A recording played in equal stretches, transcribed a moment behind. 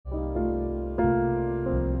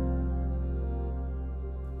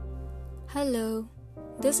Hello,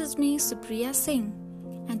 this is me Supriya Singh,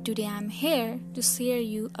 and today I'm here to share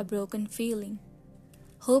you a broken feeling.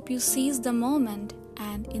 Hope you seize the moment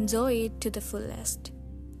and enjoy it to the fullest.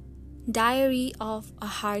 Diary of a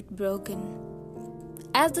Heartbroken.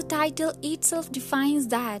 As the title itself defines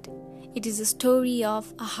that, it is a story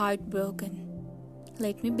of a heartbroken.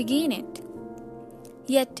 Let me begin it.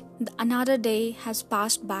 Yet another day has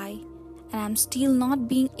passed by, and I'm still not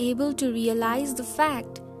being able to realize the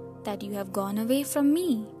fact that you have gone away from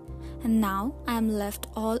me, and now I am left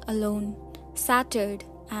all alone, shattered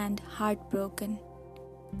and heartbroken.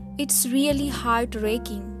 It's really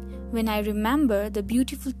heart-wrenching when I remember the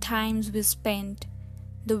beautiful times we spent,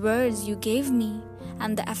 the words you gave me,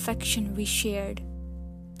 and the affection we shared.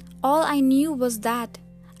 All I knew was that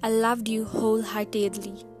I loved you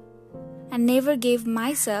wholeheartedly, and never gave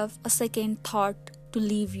myself a second thought to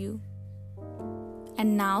leave you.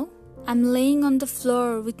 And now I'm laying on the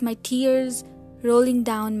floor with my tears rolling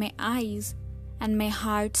down my eyes and my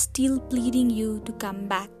heart still pleading you to come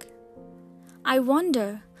back. I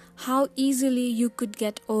wonder how easily you could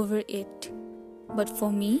get over it. But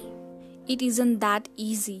for me, it isn't that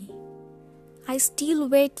easy. I still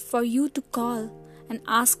wait for you to call and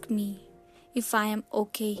ask me if I am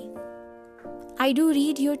okay. I do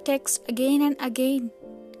read your texts again and again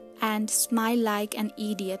and smile like an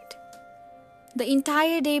idiot. The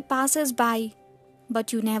entire day passes by,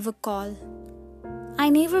 but you never call. I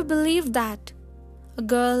never believed that a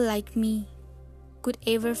girl like me could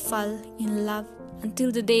ever fall in love until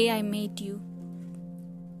the day I met you.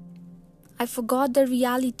 I forgot the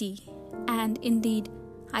reality, and indeed,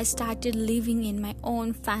 I started living in my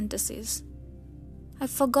own fantasies. I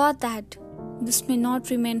forgot that this may not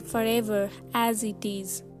remain forever as it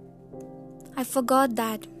is. I forgot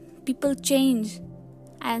that people change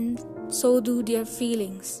and so do their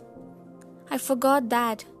feelings. I forgot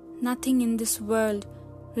that nothing in this world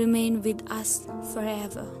remains with us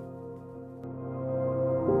forever.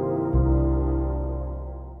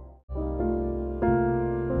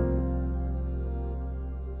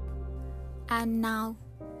 And now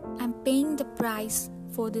I'm paying the price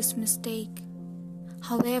for this mistake.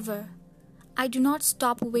 However, I do not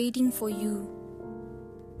stop waiting for you.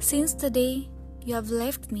 Since the day you have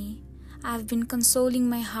left me, I have been consoling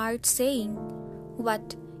my heart saying,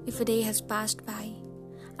 what if a day has passed by?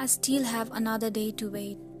 I still have another day to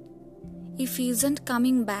wait. If he isn't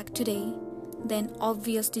coming back today, then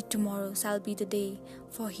obviously tomorrow shall be the day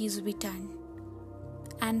for his return.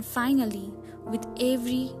 And finally, with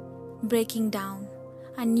every breaking down,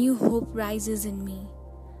 a new hope rises in me.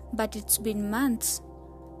 But it's been months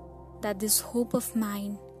that this hope of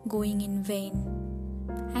mine going in vain.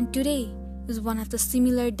 And today is one of the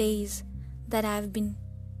similar days that I have been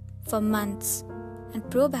for months, and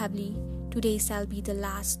probably today shall be the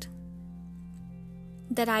last.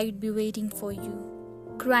 That I would be waiting for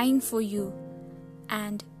you, crying for you,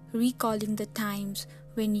 and recalling the times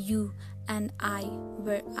when you and I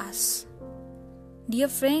were us. Dear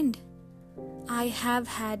friend, I have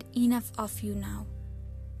had enough of you now.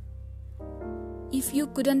 If you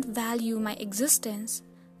couldn't value my existence,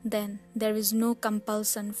 then there is no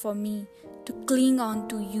compulsion for me to cling on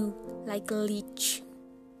to you like a leech.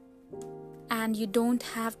 And you don't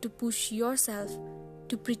have to push yourself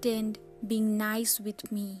to pretend being nice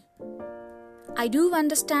with me. I do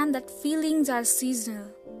understand that feelings are seasonal.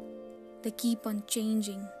 They keep on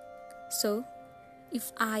changing. So,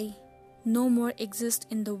 if I no more exist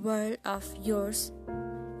in the world of yours,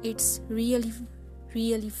 it's really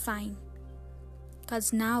fine.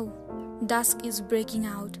 'Cause now dusk is breaking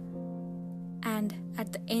out, and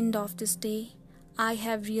at the end of this day, I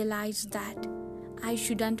have realized that I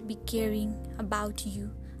shouldn't be caring about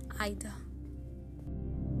you either.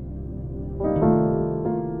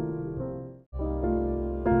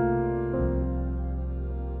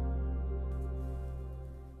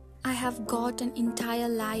 I have got an entire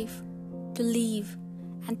life to live,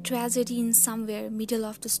 and tragedy in somewhere middle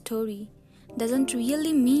of the story doesn't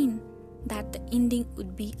really mean that the ending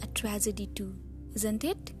would be a tragedy too, isn't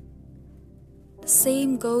it? The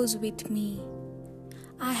same goes with me.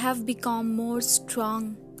 I have become more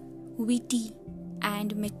strong, witty,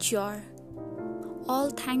 and mature.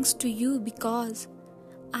 All thanks to you, because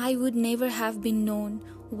I would never have been known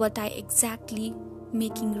what I exactly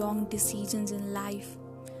making wrong decisions in life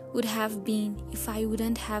would have been if I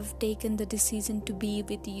wouldn't have taken the decision to be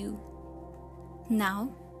with you.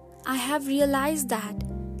 Now, I have realized that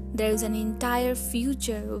there is an entire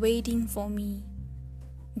future waiting for me.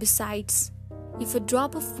 Besides, if a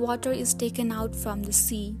drop of water is taken out from the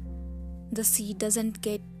sea doesn't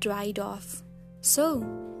get dried off. So,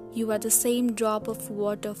 you are the same drop of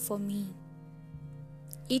water for me.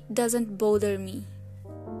 it doesn't bother me.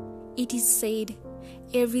 It is said,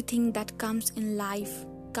 everything that comes in life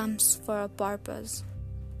comes for a purpose.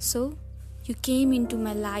 So, you came into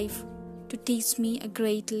my life to teach me a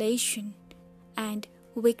great lesson and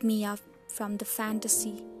wake me up from the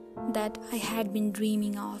fantasy that I had been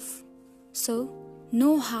dreaming of. So,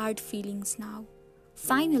 no hard feelings now.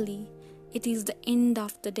 Finally, it is the end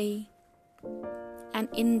of the day, and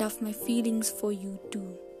end of my feelings for you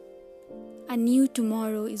too. A new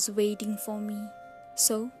tomorrow is waiting for me.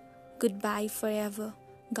 So, goodbye forever.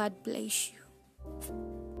 God bless you.